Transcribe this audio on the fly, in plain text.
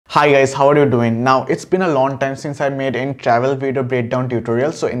Hi guys, how are you doing? Now it's been a long time since I made any travel video breakdown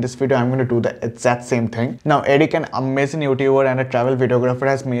tutorial, so in this video I'm going to do the exact same thing. Now Erik, an amazing YouTuber and a travel videographer,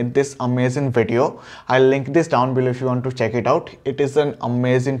 has made this amazing video. I'll link this down below if you want to check it out. It is an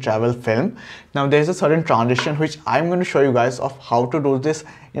amazing travel film. Now there's a certain transition which I'm going to show you guys of how to do this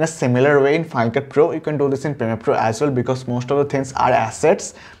in a similar way in Final Cut Pro. You can do this in Premiere Pro as well, because most of the things are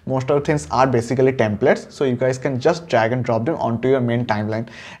assets, most of the things are basically templates, so you guys can just drag and drop them onto your main timeline,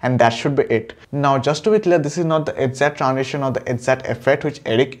 and that should be it. Now just to be clear, this is not the exact transition or the exact effect which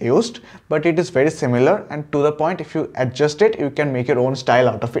Erik used, but it is very similar and to the point. If you adjust it, you can make your own style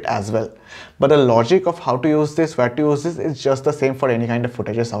out of it as well. But the logic of how to use this, where to use this, is just the same for any kind of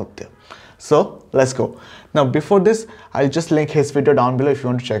footages out there. So let's go. Now before this, I'll just link his video down below if you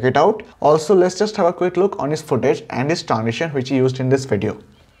want to check it out. Also, let's just have a quick look on his footage and his transition which he used in this video.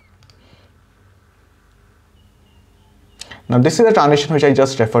 Now this is the transition which I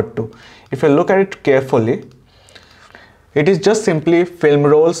just referred to. If you look at it carefully, it is just simply film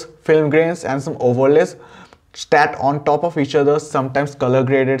rolls, film grains and some overlays stacked on top of each other, sometimes color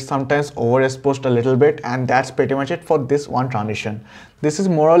graded, sometimes overexposed a little bit, and that's pretty much it for this one transition. This is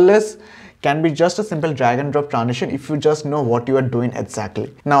more or less can be just a simple drag and drop transition if you just know what you are doing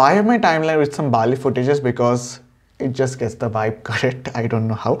exactly. Now I have my timeline with some Bali footages because it just gets the vibe correct. I don't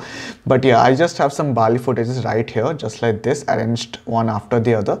know how, but yeah, I just have some Bali footages right here, just like this, arranged one after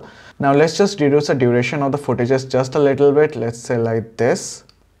the other. Now let's just reduce the duration of the footages just a little bit. Let's say like this.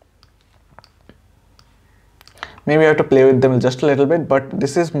 Maybe I have to play with them just a little bit, but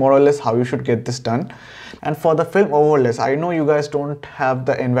this is more or less how you should get this done. And for the film overlays, I know you guys don't have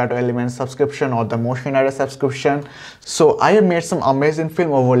the Envato Elements subscription or the Motion Array subscription, so I have made some amazing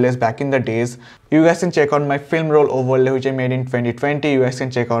film overlays back in the days. You guys can check out my film roll overlay which I made in 2020. You guys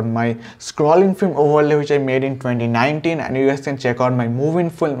can check out my scrolling film overlay which I made in 2019, and you guys can check out my moving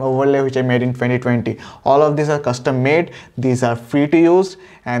film overlay which I made in 2020. All of these are custom made, these are free to use,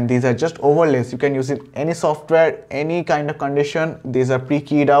 and these are just overlays. You can use it any software, any kind of condition. These are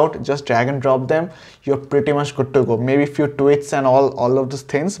pre-keyed out, just drag and drop them. You're pretty much good to go. Maybe a few tweaks and all of those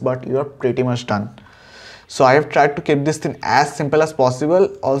things, but you're pretty much done. So I have tried to keep this thing as simple as possible,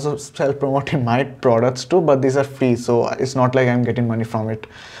 also self-promoting my products too, but these are free, so it's not like I'm getting money from it.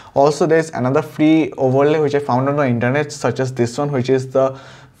 Also, there's another free overlay which I found on the internet, such as this one, which is the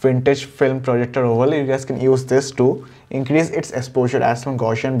vintage film projector overlay. You guys can use this to increase its exposure, add some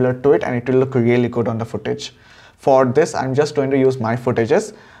Gaussian blur to it, and it will look really good on the footage. For this, I'm just going to use my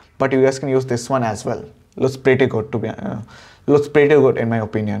footages, but you guys can use this one as well. Looks pretty good looks pretty good in my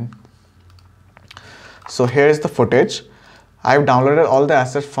opinion. So here is the footage. I've downloaded all the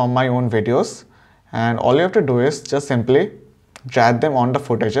assets from my own videos, and all you have to do is just simply drag them on the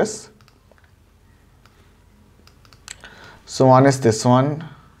footages. So one is this one,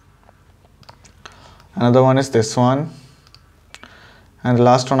 another one is this one, and the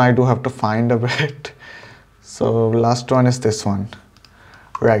last one I do have to find a bit. So last one is this one,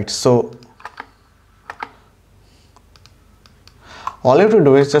 right? So all you have to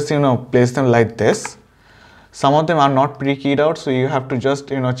do is just place them like this. Some of them are not pre-keyed out, so you have to just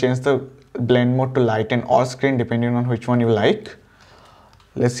change the blend mode to lighten or screen depending on which one you like.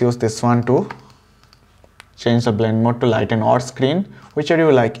 Let's use this one to change the blend mode to lighten or screen, whichever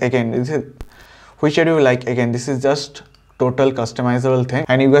you like. Again, this is just total customizable thing,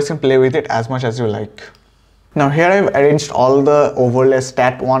 and you guys can play with it as much as you like. Now here I've arranged all the overlays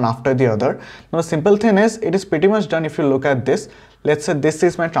stacked one after the other. Now the simple thing is, it is pretty much done if you look at this. Let's say this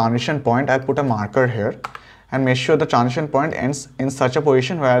is my transition point. I'll put a marker here and make sure the transition point ends in such a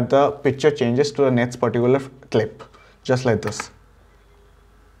position where the picture changes to the next particular clip, just like this.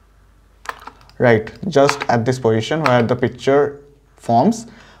 Right, just at this position where the picture forms,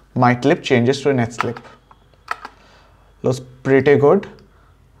 my clip changes to the next clip. Looks pretty good.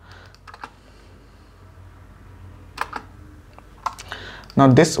 Now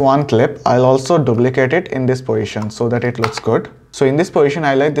this one clip, I'll also duplicate it in this position so that it looks good. So in this position,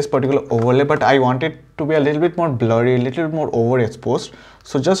 I like this particular overlay, but I want it to be a little bit more blurry, a little bit more overexposed.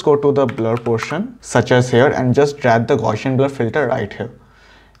 So just go to the blur portion, such as here, and just drag the Gaussian blur filter right here.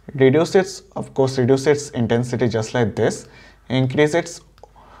 Reduce its intensity just like this. Increase its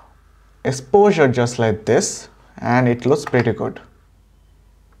exposure just like this, and it looks pretty good.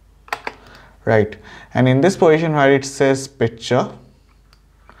 Right, and in this position where it says picture,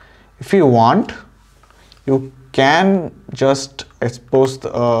 if you want, you can just expose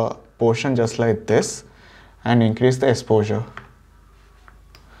the portion just like this and increase the exposure.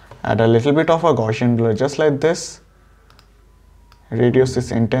 Add a little bit of a Gaussian blur just like this. Reduce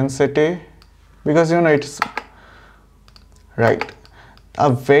this intensity because it's right. A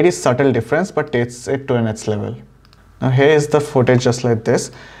very subtle difference, but takes it to a next level. Now here is the footage just like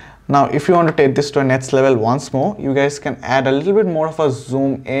this. Now if you want to take this to a next level once more, you guys can add a little bit more of a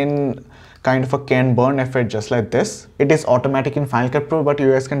zoom in, kind of a can burn effect just like this. It is automatic in Final Cut Pro, but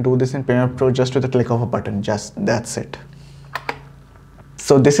you guys can do this in Premiere Pro just with the click of a button. Just that's it.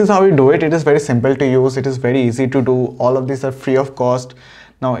 So this is how you do it. It is very simple to use. It is very easy to do. All of these are free of cost.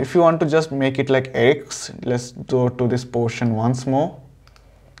 Now if you want to just make it like Erik's, let's go to this portion once more.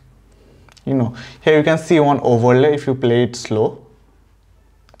 You know, here you can see one overlay if you play it slow.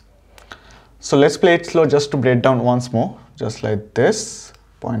 So let's play it slow just to break down once more, just like this,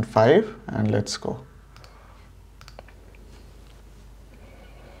 0.5, and let's go.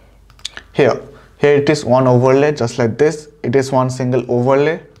 Here it is one overlay just like this. It is one single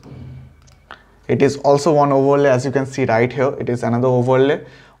overlay. It is also one overlay, as you can see right here. It is another overlay.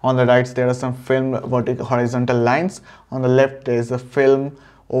 On the right there are some film vertical horizontal lines. On the left there is a film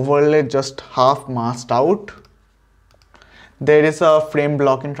overlay just half masked out. There is a frame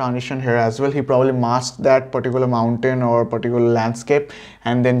blocking transition here as well. He probably masked that particular mountain or particular landscape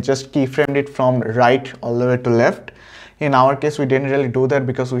and then just keyframed it from right all the way to left. In our case, we didn't really do that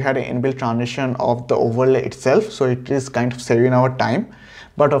because we had an inbuilt transition of the overlay itself, so it is kind of saving our time.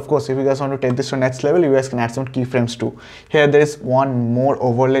 But of course, if you guys want to take this to next level, you guys can add some keyframes too. Here there is one more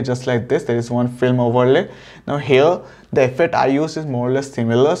overlay just like this. There is one film overlay. Now here the effect I use is more or less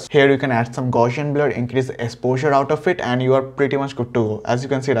similar. Here you can add some Gaussian blur, increase the exposure out of it, and you are pretty much good to go. As you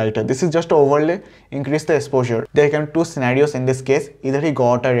can see right here, this is just an overlay. Increase the exposure. There can be two scenarios in this case. Either he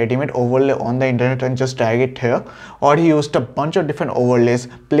got a ready-made overlay on the internet and just drag it here, or he used a bunch of different overlays,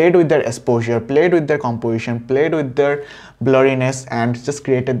 played with their exposure, played with their composition, played with their blurriness, and just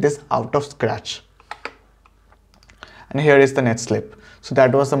created this out of scratch. And here is the net slip. So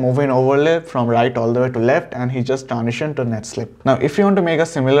that was the moving overlay from right all the way to left, and he just transitioned to net slip. Now if you want to make a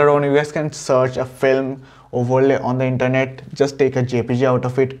similar one, you guys can search a film overlay on the internet, just take a JPG out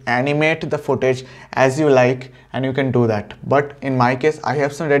of it, animate the footage as you like, and you can do that. But in my case, I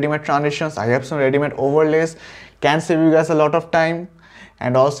have some ready-made transitions, I have some ready-made overlays, can save you guys a lot of time.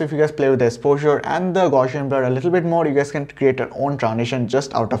 And also if you guys play with the exposure and the Gaussian blur a little bit more, you guys can create your own transition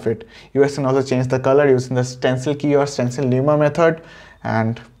just out of it. You guys can also change the color using the stencil key or stencil luma method,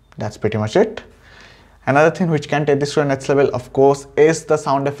 and that's pretty much it. Another thing which can take this to a next level, of course, is the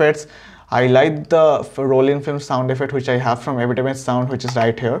sound effects. I like the rolling film sound effect which I have from Epidemic Sound, which is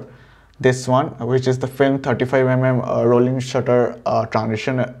right here. This one, which is the film 35mm rolling shutter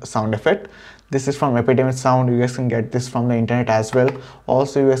transition sound effect. This is from Epidemic Sound. You guys can get this from the internet as well.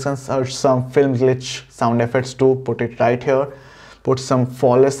 Also, you guys can search some film glitch sound effects too. Put it right here. Put some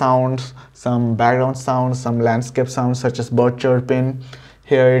foley sounds, some background sounds, some landscape sounds such as bird chirping.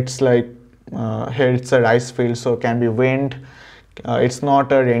 Here it's like, here it's a rice field, so it can be wind. It's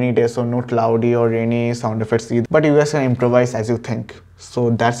not a rainy day, so no cloudy or rainy sound effects either. But you guys can improvise as you think. So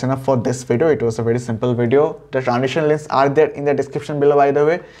that's enough for this video. It was a very simple video. The transition links are there in the description below, by the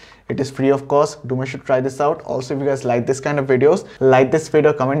way. It is free of cost. Do make sure to try this out. Also, if you guys like this kind of videos, like this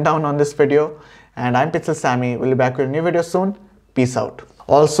video, comment down on this video. And I'm Pixel Sammy. We'll be back with a new video soon. Peace out.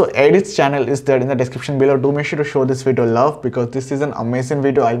 Also, Edit's channel is there in the description below. Do make sure to show this video love because this is an amazing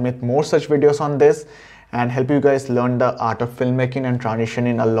video. I'll make more such videos on this and help you guys learn the art of filmmaking and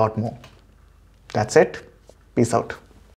transitioning a lot more. That's it. Peace out.